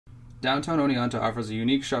Downtown Oneonta offers a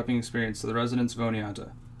unique shopping experience to the residents of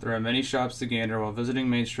Oneonta. There are many shops to gander while visiting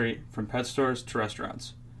Main Street, from pet stores to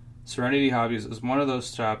restaurants. Serenity Hobbies is one of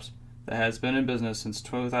those shops that has been in business since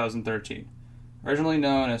 2013. Originally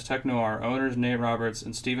known as Tech Noir, owners Nate Roberts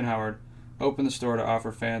and Stephen Howard opened the store to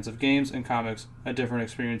offer fans of games and comics a different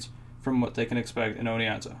experience from what they can expect in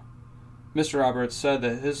Oneonta. Mr. Roberts said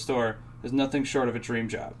that his store is nothing short of a dream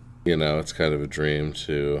job. You know, it's kind of a dream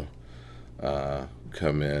to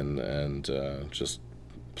come in and just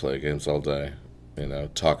play games all day. You know,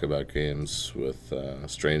 talk about games with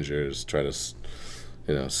strangers, try to,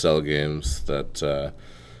 sell games that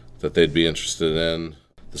they'd be interested in.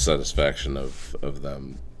 The satisfaction of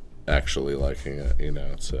them actually liking it,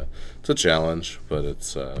 it's a challenge, but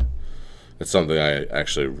it's something I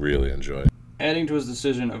actually really enjoy. Adding to his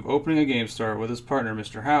decision of opening a game store with his partner,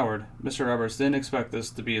 Mr. Howard, Mr. Roberts didn't expect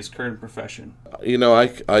this to be his current profession.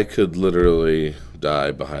 I could literally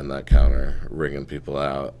die behind that counter ringing people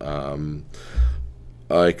out.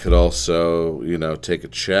 I could also, take a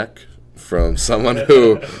check from someone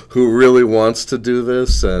who really wants to do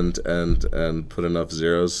this and put enough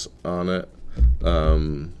zeros on it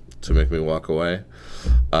to make me walk away.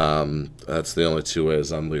 That's the only two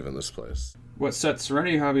ways I'm leaving this place. What sets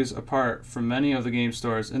Serenity Hobbies apart from many of the game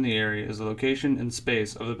stores in the area is the location and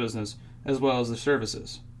space of the business, as well as the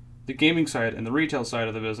services. The gaming side and the retail side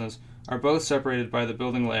of the business are both separated by the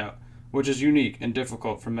building layout, which is unique and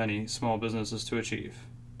difficult for many small businesses to achieve.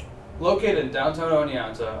 Located in downtown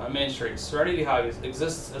Oneonta on Main Street, Serenity Hobbies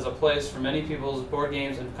exists as a place for many people's board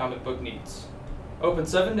games and comic book needs. Open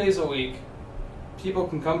 7 days a week, people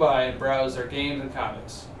can come by and browse their games and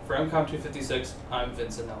comics. For MCOM 256, I'm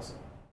Vincent Nelson.